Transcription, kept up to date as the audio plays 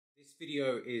This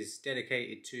video is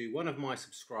dedicated to one of my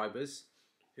subscribers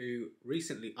who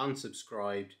recently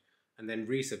unsubscribed and then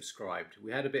resubscribed.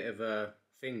 We had a bit of a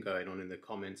thing going on in the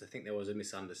comments. I think there was a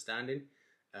misunderstanding.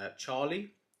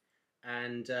 Charlie,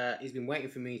 and he's been waiting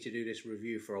for me to do this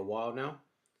review for a while now.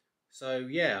 So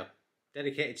yeah,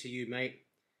 dedicated to you, mate.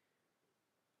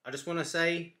 I just want to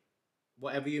say,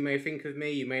 whatever you may think of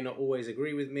me, you may not always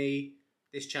agree with me.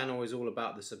 This channel is all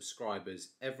about the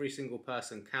subscribers. Every single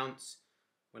person counts.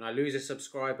 When I lose a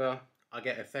subscriber, I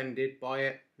get offended by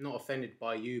it. Not offended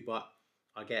by you, but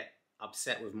I get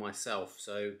upset with myself.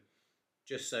 So,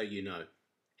 just so you know.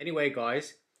 Anyway,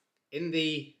 guys, in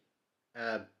the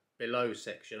below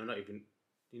section, I don't even,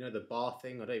 you know the bar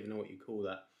thing? I don't even know what you call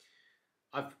that.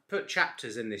 I've put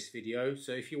chapters in this video,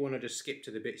 so if you want to just skip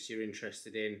to the bits you're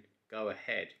interested in, go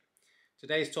ahead.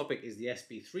 Today's topic is the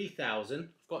SB-3000.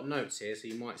 I've got notes here, so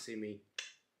you might see me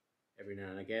every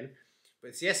now and again. But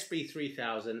it's the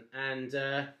SB-3000, and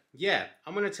yeah,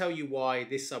 I'm going to tell you why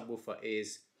this subwoofer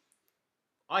is,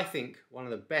 I think, one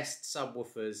of the best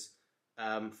subwoofers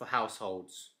for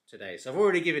households today. So I've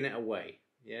already given it away.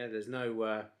 Yeah, there's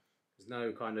no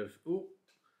kind of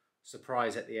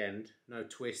surprise at the end, no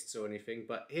twists or anything.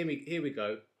 But here we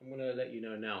go. I'm going to let you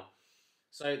know now.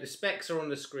 So the specs are on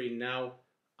the screen now.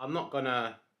 I'm not going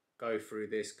to go through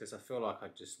this because I feel like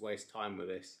I'd just waste time with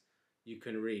this. You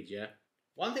can read, yeah?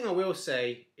 One thing I will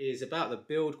say is about the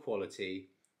build quality,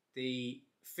 the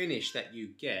finish that you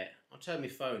get. I'll turn my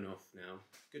phone off now.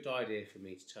 Good idea for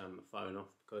me to turn my phone off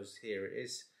because here it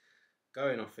is,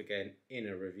 going off again in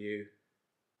a review.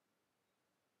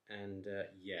 And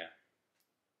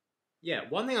yeah,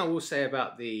 one thing I will say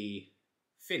about the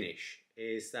finish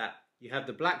is that you have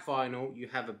the black vinyl, you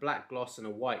have a black gloss and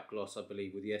a white gloss, I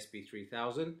believe, with the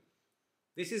SB-3000.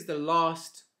 This is the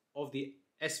last of the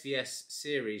SVS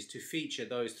series to feature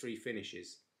those three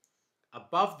finishes.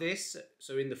 Above this,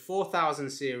 so in the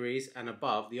 4000 series and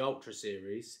above, the Ultra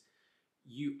series,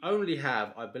 you only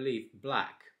have, I believe,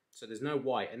 black. So there's no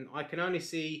white. And I can only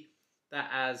see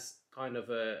that as kind of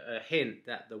a hint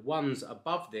that the ones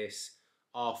above this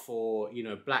are for, you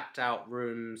know, blacked out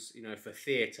rooms, you know, for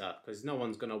theatre, because no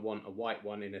one's going to want a white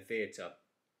one in a theatre.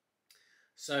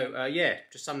 So yeah,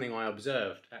 just something I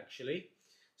observed actually.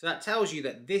 So that tells you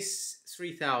that this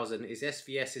 3000 is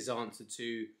SVS's answer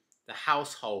to the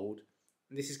household.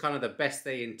 And this is kind of the best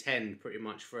they intend pretty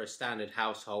much for a standard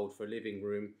household for a living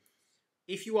room.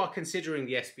 If you are considering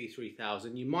the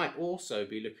SB-3000, you might also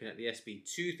be looking at the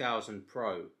SB-2000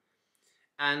 Pro.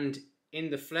 And in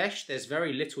the flesh, there's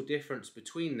very little difference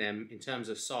between them in terms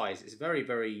of size. It's very,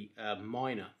 very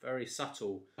minor, very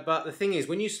subtle. But the thing is,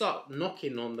 when you start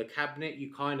knocking on the cabinet,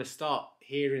 you kind of start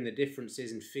hearing the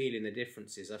differences and feeling the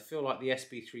differences. I feel like the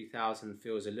SB-3000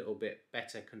 feels a little bit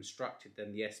better constructed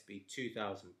than the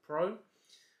SB-2000 Pro.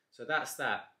 So that's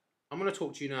that. I'm going to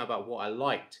talk to you now about what I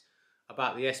liked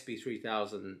about the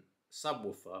SB-3000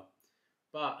 subwoofer.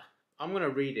 But I'm going to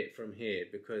read it from here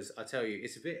because I tell you,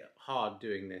 it's a bit hard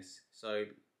doing this. So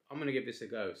I'm going to give this a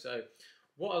go. So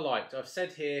what I liked, I've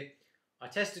said here, I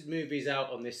tested movies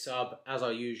out on this sub as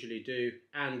I usually do.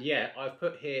 And yeah, I've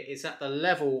put here, it's at the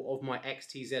level of my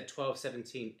XTZ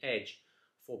 1217 Edge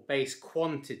for bass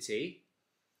quantity.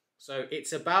 So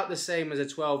it's about the same as a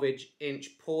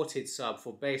 12-inch ported sub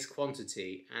for bass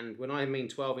quantity. And when I mean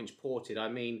 12-inch ported, I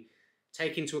mean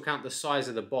take into account the size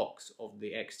of the box of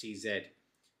the XTZ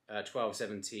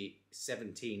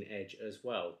 1217 Edge as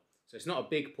well. So it's not a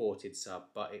big ported sub,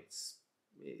 but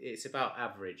it's about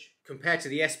average. Compared to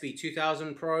the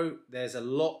SB-2000 Pro, there's a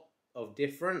lot of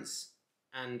difference,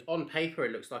 and on paper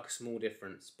it looks like a small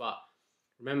difference, but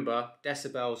remember,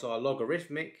 decibels are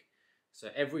logarithmic, so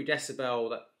every decibel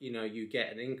that you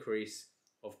get an increase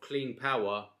of clean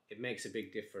power, it makes a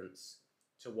big difference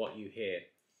to what you hear.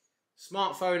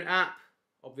 Smartphone app,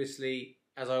 obviously,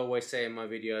 as I always say in my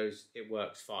videos, it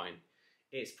works fine.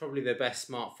 It's probably the best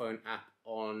smartphone app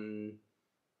on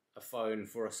a phone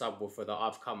for a subwoofer that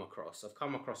I've come across. I've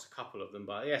come across a couple of them,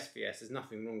 but the SVS, there's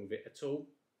nothing wrong with it at all.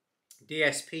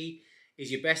 DSP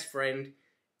is your best friend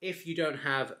if you don't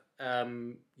have,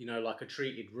 like a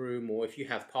treated room, or if you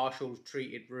have partial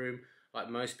treated room, like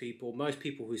most people. Most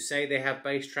people who say they have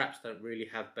bass traps don't really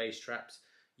have bass traps.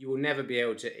 You will never be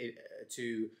able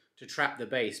to trap the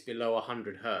bass below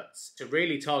 100 Hertz. To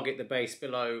really target the bass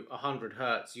below 100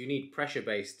 Hertz, you need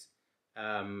pressure-based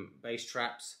bass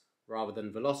traps rather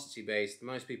than velocity-based.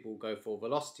 Most people go for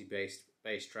velocity-based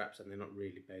bass traps, and they're not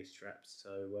really bass traps.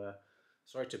 So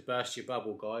sorry to burst your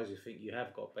bubble, guys, who think you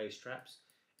have got bass traps.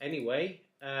 Anyway,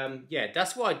 yeah,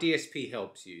 that's why DSP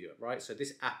helps you, right? So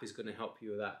this app is going to help you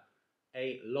with that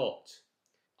a lot.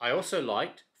 I also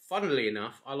liked, funnily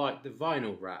enough, I liked the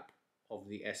vinyl wrap. of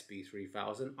the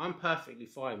SB-3000. I'm perfectly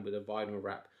fine with a vinyl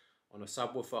wrap on a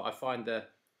subwoofer. I find the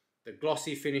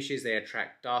glossy finishes, they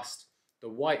attract dust. The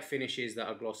white finishes that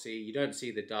are glossy, you don't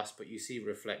see the dust, but you see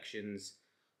reflections.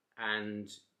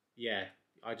 And yeah,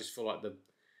 I just feel like the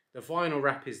vinyl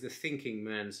wrap is the thinking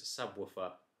man's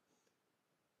subwoofer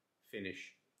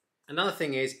finish. Another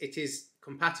thing is, it is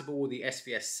compatible with the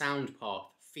SVS SoundPath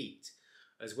feet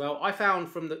as well. I found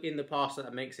in the past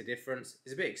that makes a difference.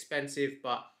 It's a bit expensive,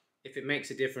 but if it makes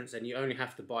a difference, then you only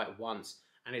have to buy it once,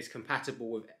 and it's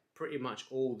compatible with pretty much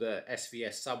all the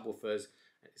SVS subwoofers.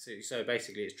 So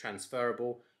basically it's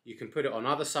transferable. You can put it on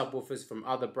other subwoofers from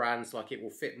other brands, like it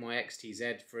will fit my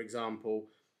XTZ, for example.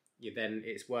 Then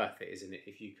it's worth it, isn't it,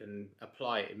 if you can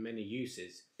apply it in many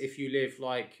uses. If you live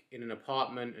like in an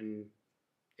apartment, and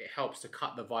it helps to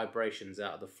cut the vibrations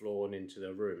out of the floor and into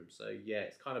the room. So yeah,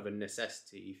 it's kind of a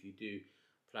necessity if you do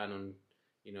plan on,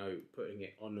 you know, putting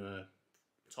it on a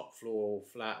top floor or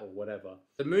flat or whatever.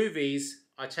 The movies,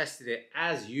 I tested it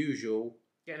as usual.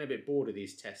 Getting a bit bored of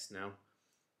these tests now,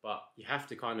 but you have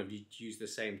to kind of use the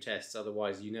same tests,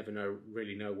 otherwise you never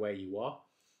really know where you are.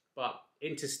 But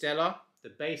Interstellar, the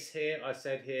bass here, I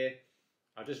said here,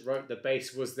 I just wrote the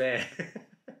bass was there.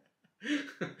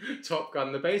 Top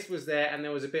Gun, the bass was there, and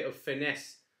there was a bit of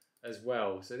finesse as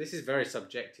well. So this is very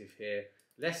subjective here.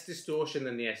 Less distortion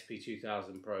than the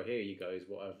SB-2000 Pro. Here you go, is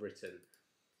what I've written.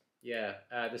 Yeah,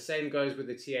 the same goes with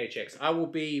the THX. I will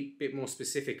be a bit more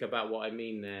specific about what I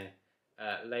mean there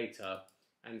later.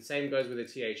 And same goes with the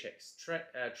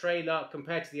THX trailer.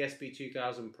 Compared to the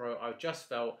SB-2000 Pro, I've just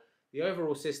felt the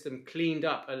overall system cleaned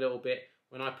up a little bit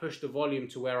when I pushed the volume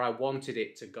to where I wanted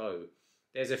it to go.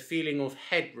 There's a feeling of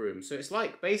headroom. So it's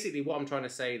like, basically what I'm trying to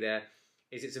say there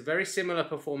is it's a very similar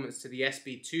performance to the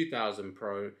SB-2000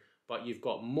 Pro, but you've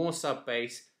got more sub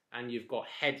bass and you've got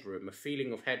headroom, a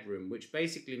feeling of headroom, which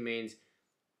basically means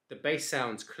the bass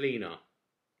sounds cleaner,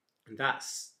 and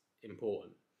that's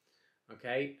important.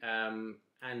 Okay,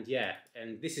 and yeah,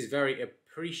 and this is very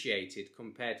appreciated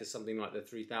compared to something like the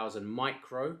 3000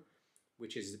 Micro,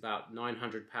 which is about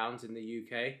 £900 in the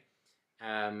UK.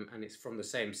 And it's from the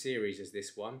same series as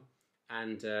this one,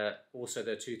 and also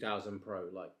the 2000 Pro.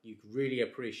 Like, you really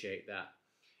appreciate that.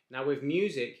 Now with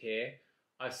music here,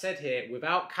 I've said here,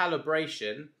 without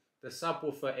calibration, the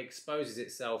subwoofer exposes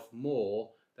itself more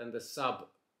than the subs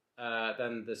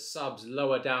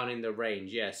lower down in the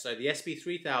range. Yeah, so the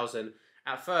SB-3000,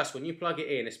 at first when you plug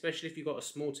it in, especially if you've got a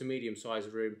small to medium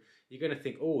sized room, you're going to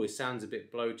think, oh, it sounds a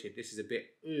bit bloated, this is a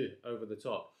bit over the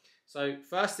top. So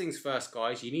first things first,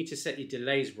 guys, you need to set your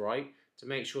delays right to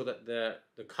make sure that the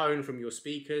cone from your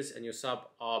speakers and your sub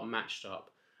are matched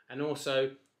up. And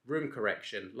also room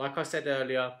correction. Like I said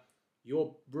earlier,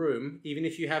 your room, even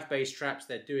if you have bass traps,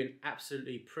 they're doing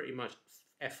absolutely pretty much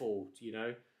F all, you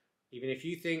know. Even if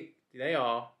you think they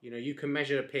are, you know, you can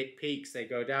measure peaks, they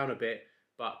go down a bit,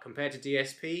 but compared to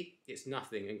DSP, it's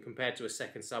nothing. And compared to a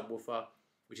second subwoofer,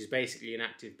 which is basically an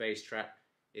active bass trap,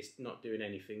 it's not doing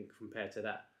anything compared to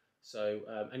that. So,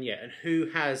 and yeah, and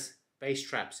who has bass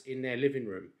traps in their living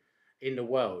room in the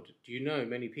world? Do you know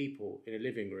many people in a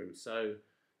living room? So,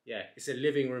 yeah, it's a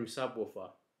living room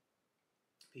subwoofer.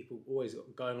 People always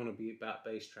going on about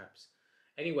bass traps.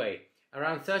 Anyway,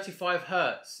 around 35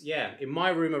 hertz. Yeah, in my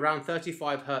room, around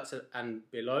 35 hertz and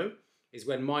below is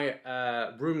when my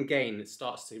room gain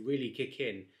starts to really kick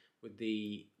in with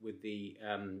the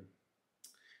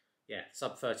yeah,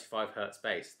 sub 35 hertz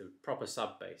bass, the proper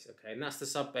sub bass, okay? And that's the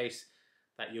sub bass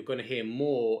that you're going to hear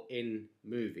more in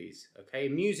movies, okay?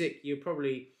 In music, you're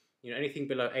probably, you know, anything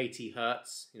below 80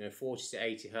 hertz, you know, 40 to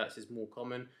 80 hertz is more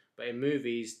common, but in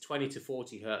movies, 20 to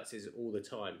 40 hertz is all the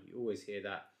time. You always hear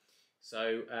that.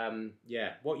 So,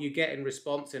 yeah, what you get in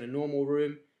response in a normal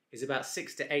room is about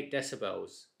 6 to 8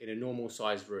 decibels in a normal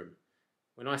sized room.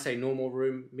 When I say normal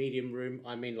room, medium room,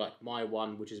 I mean like my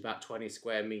one, which is about 20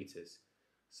 square meters.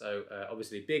 So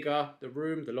obviously bigger the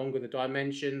room, the longer the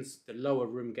dimensions, the lower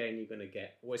room gain you're going to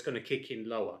get, or it's going to kick in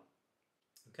lower.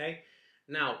 Okay,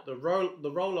 now the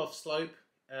roll-off slope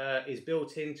is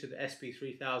built into the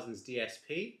SB-3000's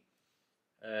DSP,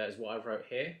 is what I wrote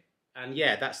here. And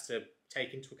yeah, that's to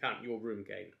take into account your room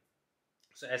gain.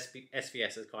 So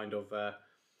SVS has kind of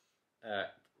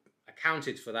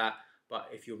accounted for that, but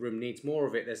if your room needs more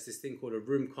of it, there's this thing called a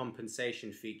room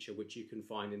compensation feature, which you can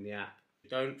find in the app.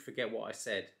 Don't forget what I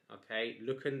said, okay?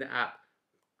 Look in the app,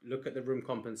 look at the room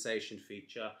compensation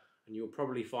feature, and you'll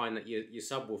probably find that your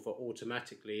subwoofer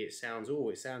automatically, it sounds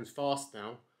fast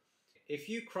now. If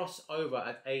you cross over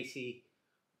at 80,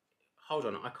 hold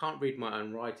on, I can't read my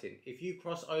own writing. If you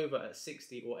cross over at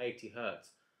 60 or 80 hertz,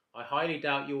 I highly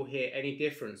doubt you'll hear any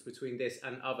difference between this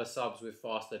and other subs with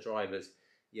faster drivers.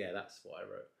 Yeah, that's what I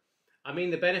wrote. I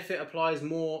mean, the benefit applies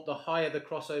more the higher the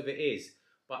crossover is,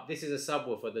 but this is a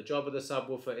subwoofer. The job of the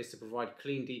subwoofer is to provide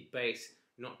clean, deep bass,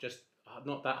 not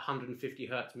that 150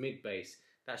 hertz mid bass.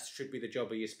 That should be the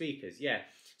job of your speakers. Yeah.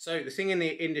 So the thing in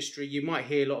the industry, you might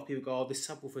hear a lot of people go, "Oh, this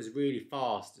subwoofer is really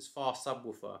fast. It's fast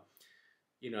subwoofer."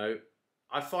 You know,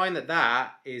 I find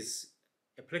that is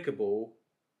applicable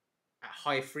at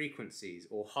high frequencies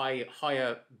or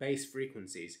higher bass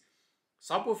frequencies.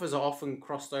 Subwoofers are often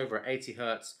crossed over at 80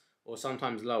 hertz or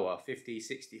sometimes lower, 50,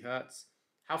 60 hertz.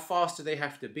 How fast do they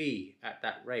have to be at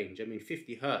that range? I mean,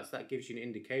 50 hertz, that gives you an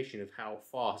indication of how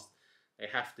fast they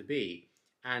have to be.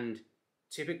 And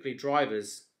typically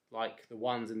drivers like the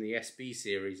ones in the SB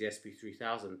series, the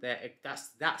SB-3000,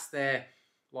 that's their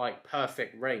like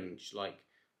perfect range, like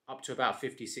up to about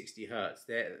 50, 60 hertz.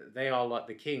 They are like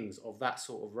the kings of that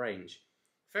sort of range.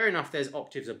 Fair enough, there's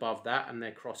octaves above that and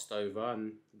they're crossed over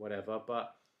and whatever,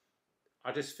 but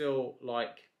I just feel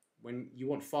like when you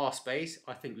want fast bass,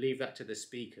 I think leave that to the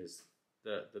speakers,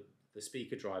 the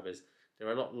speaker drivers.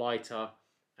 They're a lot lighter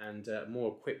and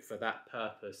more equipped for that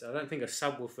purpose. I don't think a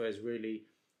subwoofer is really,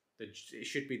 it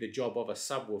should be the job of a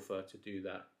subwoofer to do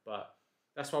that, but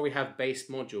that's why we have bass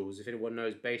modules. If anyone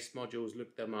knows bass modules,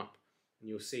 look them up and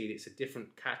you'll see it's a different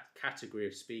category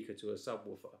of speaker to a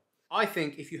subwoofer. I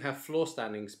think if you have floor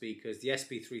standing speakers, the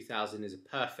SB-3000 is a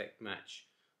perfect match.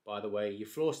 By the way, your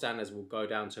floor standers will go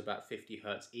down to about 50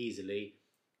 hertz easily.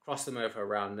 Cross them over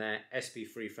around there.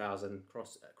 SB-3000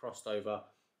 crossed over,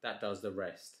 that does the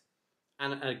rest.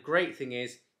 And a great thing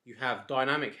is you have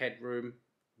dynamic headroom,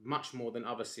 much more than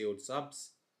other sealed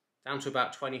subs. Down to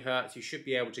about 20 hertz, you should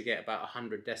be able to get about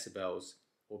 100 decibels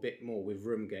or a bit more with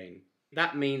room gain.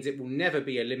 That means it will never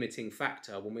be a limiting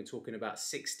factor when we're talking about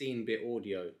 16-bit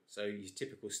audio. So your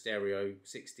typical stereo,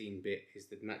 16-bit is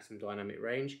the maximum dynamic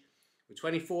range. With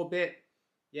 24-bit,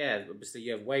 yeah, obviously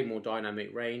you have way more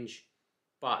dynamic range,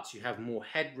 but you have more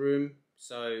headroom.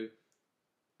 So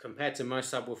compared to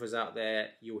most subwoofers out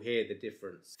there, you'll hear the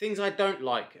difference. Things I don't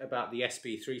like about the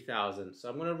SB-3000. So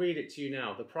I'm going to read it to you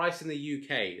now. The price in the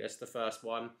UK, that's the first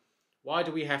one. Why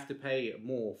do we have to pay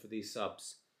more for these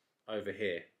subs over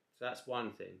here? So that's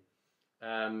one thing.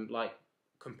 Like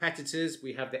competitors,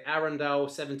 we have the Arundel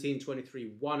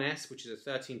 1723 1S, which is a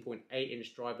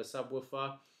 13.8-inch driver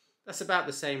subwoofer. That's about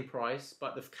the same price,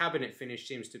 but the cabinet finish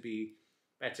seems to be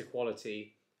better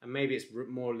quality, and maybe it's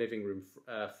more living room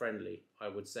friendly, I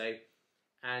would say.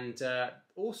 And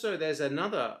also there's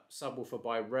another subwoofer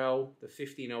by Rel, the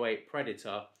 1508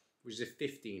 Predator, which is a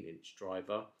 15-inch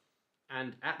driver.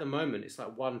 And at the moment, it's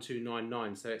like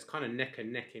 1299, so it's kind of neck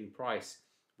and neck in price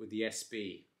with the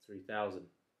SB-3000.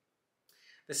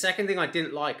 The second thing I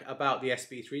didn't like about the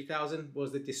SB-3000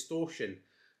 was the distortion.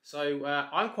 So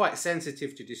I'm quite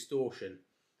sensitive to distortion,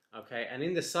 okay? And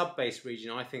in the sub-bass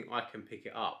region, I think I can pick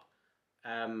it up.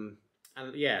 And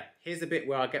yeah, here's the bit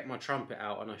where I get my trumpet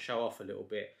out and I show off a little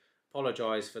bit.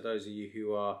 Apologise for those of you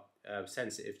who are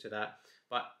sensitive to that.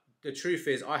 But the truth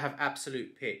is I have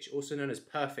absolute pitch, also known as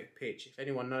perfect pitch. If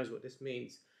anyone knows what this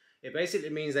means, it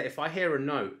basically means that if I hear a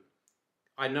note,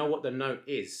 I know what the note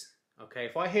is. Okay,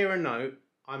 if I hear a note,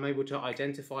 I'm able to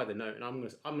identify the note, and I'm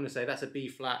gonna say that's a B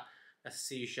flat, that's a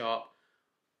C sharp,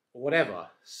 or whatever.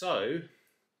 So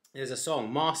there's a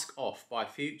song, "Mask Off" by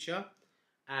Future,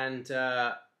 and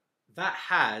that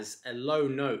has a low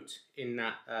note in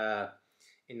that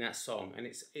song, and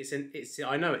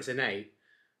I know it's an A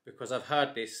because I've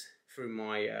heard this through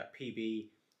my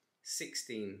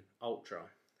PB16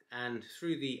 Ultra, and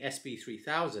through the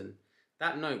SB-3000.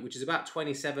 That note, which is about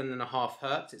 27.5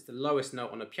 hertz, it's the lowest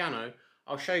note on a piano.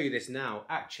 I'll show you this now,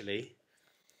 actually.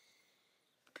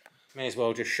 May as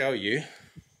well just show you.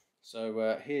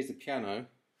 So here's the piano,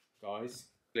 guys.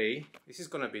 This is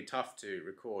going to be tough to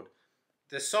record.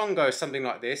 The song goes something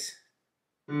like this.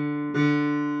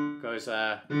 It goes...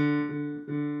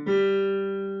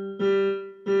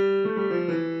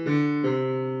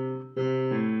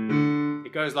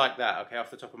 it goes like that, okay,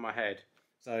 off the top of my head.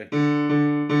 So...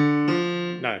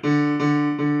 no.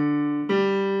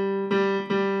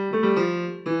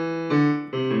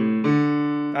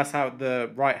 That's how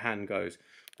the right hand goes.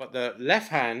 But the left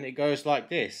hand, it goes like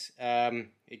this.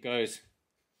 It goes...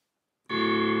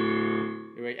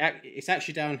 it's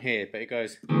actually down here, but it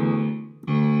goes...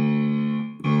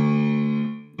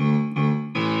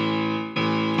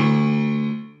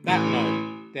 that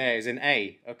note there is an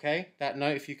A, okay? That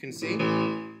note, if you can see.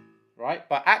 Right?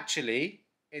 But actually...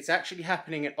 it's actually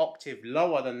happening an octave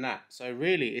lower than that. So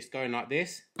really, it's going like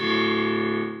this.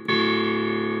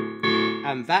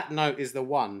 And that note is the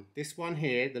one. This one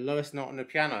here, the lowest note on the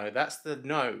piano, that's the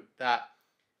note that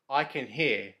I can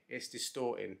hear it's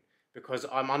distorting. because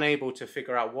I'm unable to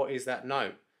figure out what is that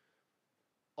note.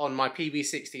 On my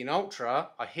PB16 Ultra,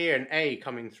 I hear an A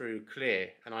coming through clear,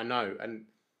 and I know. And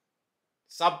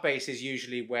sub bass is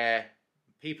usually where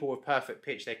people with perfect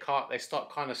pitch, they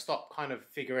stop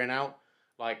figuring out,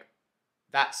 like,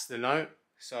 that's the note.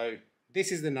 So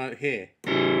this is the note here.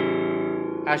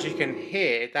 As you can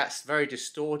hear, that's very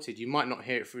distorted. You might not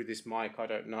hear it through this mic, I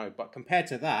don't know. But compared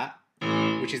to that,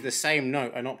 which is the same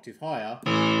note an octave higher,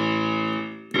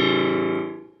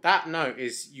 that note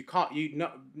is,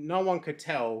 no one could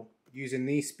tell using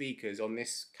these speakers on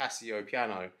this Casio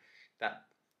piano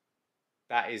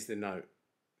that is the note.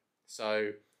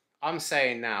 So I'm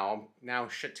saying now,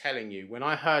 telling you, when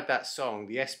I heard that song,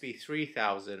 the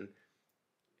SB-3000,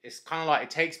 it's kind of like,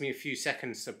 it takes me a few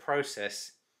seconds to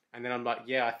process, and then I'm like,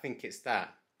 yeah, I think it's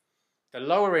that. The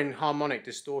lower in harmonic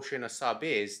distortion a sub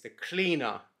is, the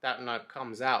cleaner that note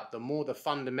comes out, the more the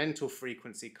fundamental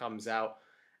frequency comes out,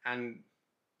 and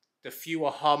the fewer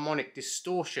harmonic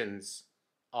distortions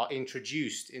are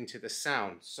introduced into the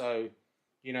sound. So,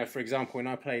 you know, for example, when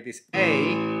I play this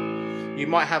A, you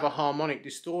might have a harmonic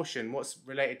distortion. What's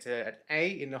related to an A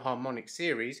in the harmonic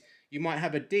series, you might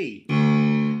have a D.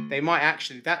 They might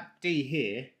actually, that D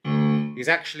here is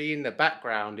actually in the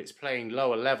background, it's playing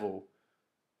lower level,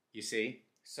 you see.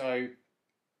 So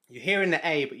you're hearing the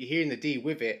A, but you're hearing the D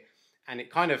with it, and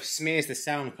it kind of smears the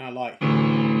sound kind of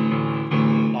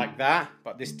like that,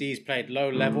 but this D is played low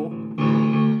level,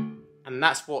 and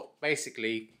that's what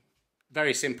basically,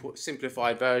 very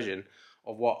simplified version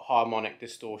of what harmonic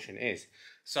distortion is.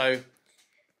 So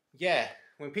yeah,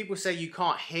 when people say you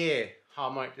can't hear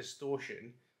harmonic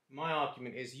distortion, my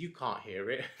argument is you can't hear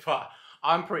it, but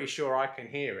I'm pretty sure I can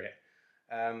hear it,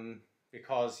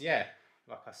 because yeah,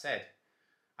 like I said,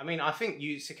 I mean, I think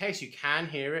it's a case you can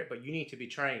hear it, but you need to be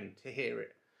trained to hear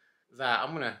it.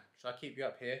 Shall I keep you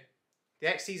up here? The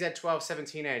XTZ12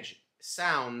 17 Edge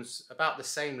sounds about the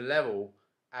same level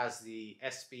as the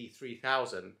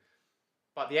SB-3000,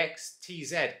 but the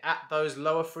XTZ at those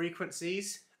lower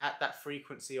frequencies, at that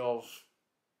frequency of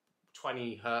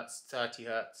 20 Hertz, 30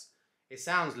 Hertz, it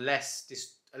sounds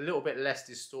a little bit less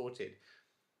distorted,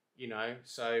 you know.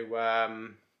 So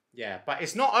yeah, but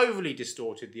it's not overly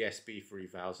distorted, the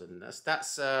SB-3000.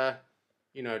 That's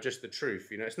you know, just the truth.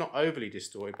 You know, it's not overly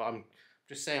distorted, but I'm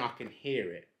just saying I can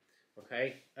hear it.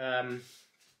 Okay.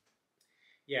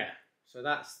 Yeah. So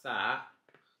that's that.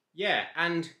 Yeah,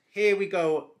 and here we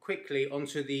go quickly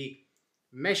onto the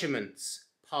measurements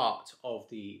part of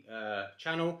the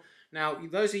channel. Now,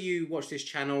 those of you who watch this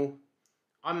channel,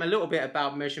 I'm a little bit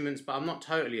about measurements, but I'm not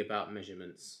totally about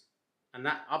measurements. And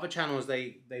that other channels,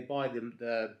 they buy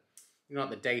the you know, like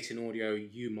the Dayton Audio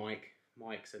U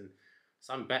mics, and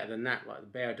some better than that, like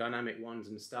the Beyerdynamic ones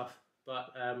and stuff.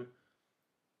 But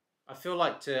I feel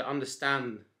like, to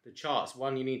understand the charts,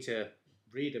 one, you need to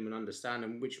read them and understand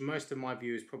them, which most of my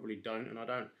viewers probably don't, and I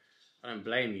don't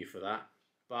blame you for that.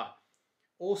 But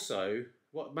also,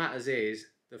 what matters is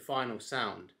the final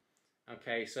sound.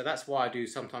 Okay, so that's why I do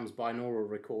sometimes binaural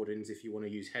recordings. If you want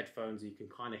to use headphones, you can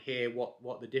kind of hear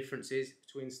what the difference is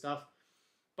between stuff.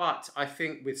 But I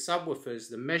think with subwoofers,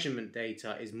 the measurement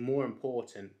data is more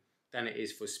important than it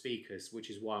is for speakers, which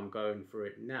is why I'm going for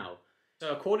it now.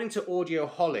 So according to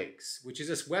Audioholics, which is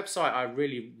this website I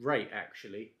really rate,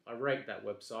 actually, I rate that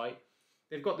website.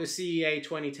 They've got the CEA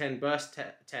 2010 burst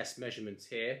test measurements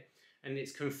here, and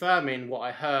it's confirming what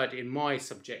I heard in my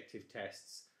subjective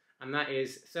tests. And that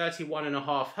is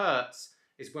 31.5 Hertz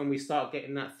is when we start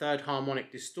getting that third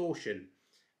harmonic distortion.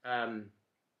 And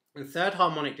third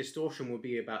harmonic distortion will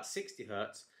be about 60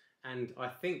 Hertz, and I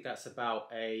think that's about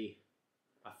a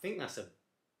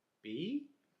B?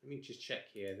 Let me just check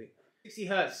here. 60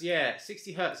 Hertz, yeah,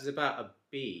 60 Hertz is about a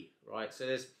B, right? So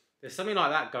there's something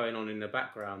like that going on in the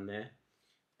background there,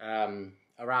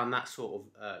 around that sort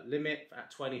of limit at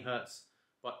 20 Hertz,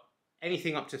 but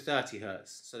anything up to 30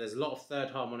 Hertz. So there's a lot of third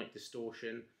harmonic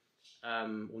distortion,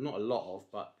 well, not a lot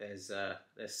of, but there's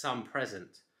some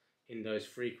present in those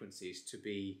frequencies to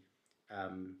be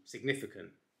significant.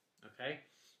 Okay,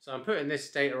 so I'm putting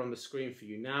this data on the screen for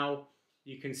you now.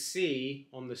 You can see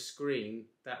on the screen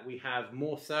that we have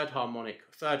more third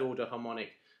order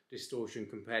harmonic distortion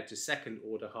compared to second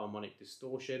order harmonic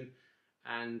distortion,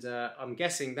 and I'm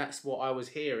guessing that's what I was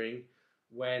hearing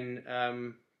when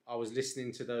I was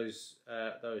listening to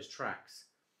those tracks.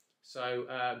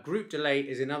 So group delay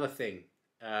is another thing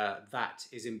that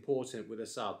is important with a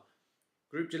sub.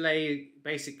 Group delay,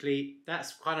 basically,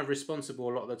 that's kind of responsible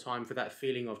a lot of the time for that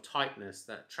feeling of tightness,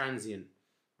 that transient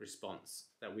response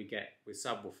that we get with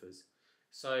subwoofers.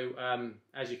 So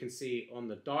as you can see on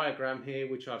the diagram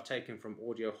here, which I've taken from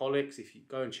Audioholics, if you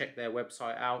go and check their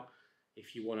website out,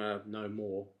 if you want to know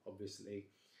more, obviously.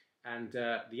 And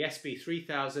the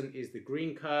SB-3000 is the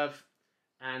green curve,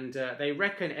 and they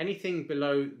reckon anything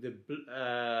below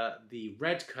the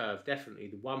red curve, definitely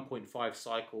the 1.5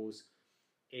 cycles,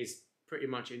 is pretty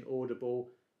much inaudible.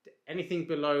 Anything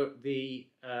below the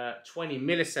 20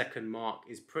 millisecond mark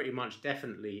is pretty much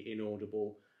definitely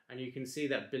inaudible. And you can see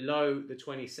that below the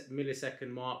 20 millisecond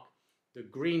mark, the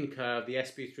green curve, the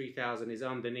SB-3000, is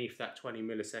underneath that 20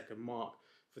 millisecond mark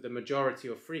for the majority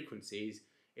of frequencies.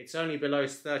 It's only below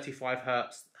 35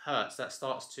 hertz that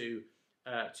starts to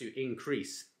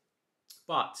increase.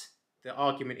 But the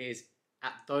argument is,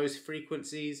 at those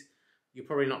frequencies, you're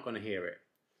probably not going to hear it.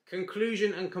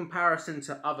 Conclusion and comparison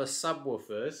to other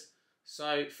subwoofers.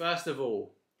 So first of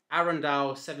all, Arundel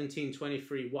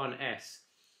 1723 1S.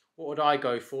 What would I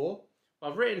go for?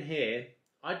 Well, I've written here,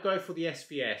 I'd go for the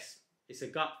SVS. It's a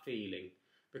gut feeling,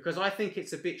 because I think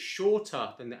it's a bit shorter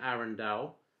than the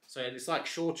Arundel. So it's like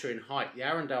shorter in height. The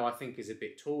Arundel, I think, is a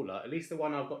bit taller. At least the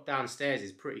one I've got downstairs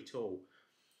is pretty tall.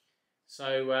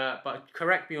 So, but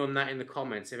correct me on that in the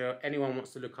comments if anyone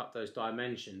wants to look up those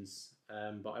dimensions.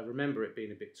 But I remember it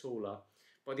being a bit taller.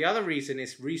 But the other reason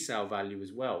is resale value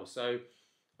as well. So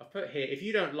I've put here, if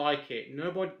you don't like it,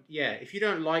 if you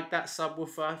don't like that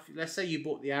subwoofer, let's say you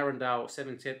bought the Arundel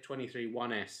 1723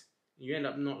 1S, you end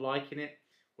up not liking it,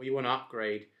 or you want to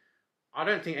upgrade, I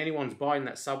don't think anyone's buying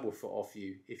that subwoofer off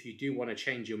you if you do want to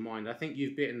change your mind. I think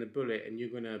you've bitten the bullet and you're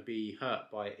going to be hurt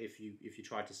by it if you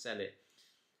try to sell it.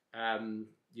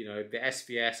 You know, the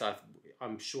SVS,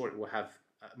 I'm sure it will have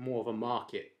more of a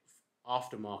market,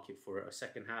 aftermarket for it, a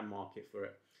second-hand market for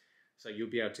it, so you'll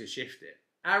be able to shift it.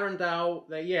 Arundel,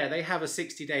 they have a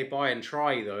 60-day buy and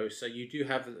try though, so you do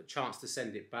have a chance to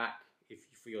send it back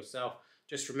for yourself.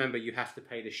 Just remember, you have to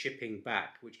pay the shipping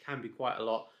back, which can be quite a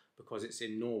lot because it's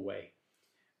in Norway.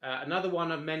 Another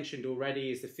one I've mentioned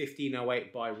already is the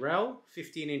 1508 by Rel,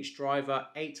 15-inch driver,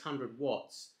 800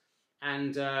 watts.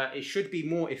 And it should be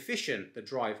more efficient, the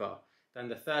driver, than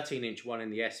the 13-inch one in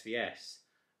the SVS.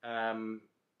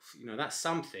 You know, that's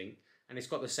something. And it's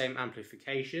got the same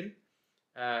amplification.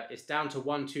 It's down to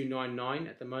 1299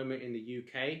 at the moment in the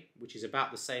UK, which is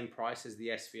about the same price as the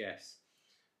SVS.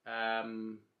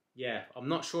 Yeah, I'm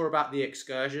not sure about the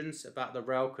excursions, about the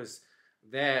Rel, because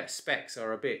their specs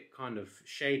are a bit kind of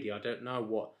shady. I don't know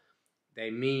what they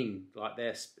mean. Like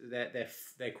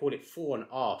they call it fore and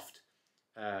aft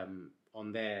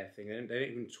on their thing. They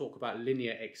don't even talk about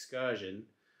linear excursion.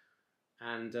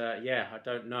 And yeah, I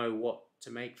don't know what to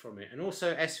make from it. And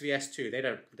also SVS too.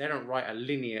 They don't write a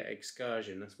linear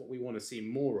excursion. That's what we want to see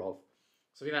more of.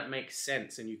 So I think that makes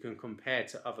sense, and you can compare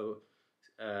to other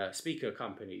speaker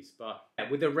companies. But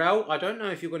with the Rel, I don't know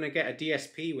if you're going to get a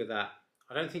DSP with that.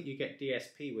 I don't think you get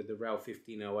DSP with the Rel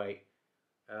 1508.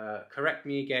 Correct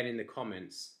me again in the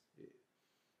comments.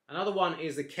 Another one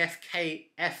is the KEF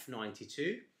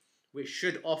F92, which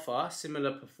should offer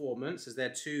similar performance as their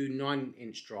two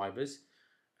 9-inch drivers,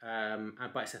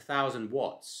 but it's 1000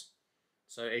 watts.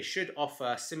 So it should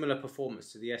offer similar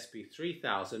performance to the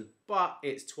SB-3000, but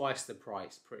it's twice the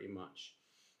price pretty much.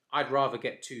 I'd rather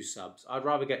get two subs. I'd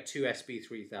rather get two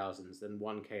SB-3000s than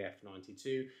one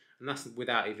KF92, and that's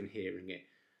without even hearing it.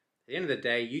 At the end of the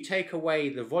day, you take away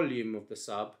the volume of the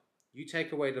sub, you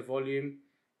take away the volume,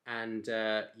 and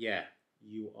yeah,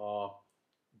 you are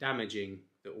damaging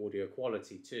the audio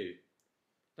quality too.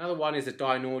 Another one is the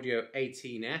Dynaudio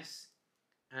 18S,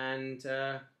 and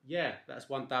yeah, that's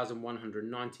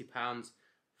 £1,190,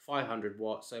 500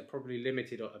 watts, so probably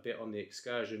limited a bit on the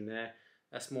excursion there.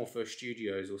 That's more for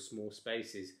studios or small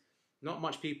spaces. Not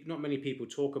many people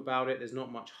talk about it. There's not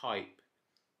much hype,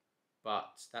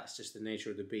 but that's just the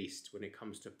nature of the beast when it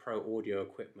comes to pro audio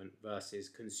equipment versus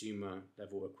consumer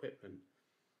level equipment.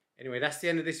 Anyway, that's the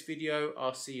end of this video.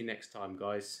 I'll see you next time,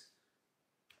 guys.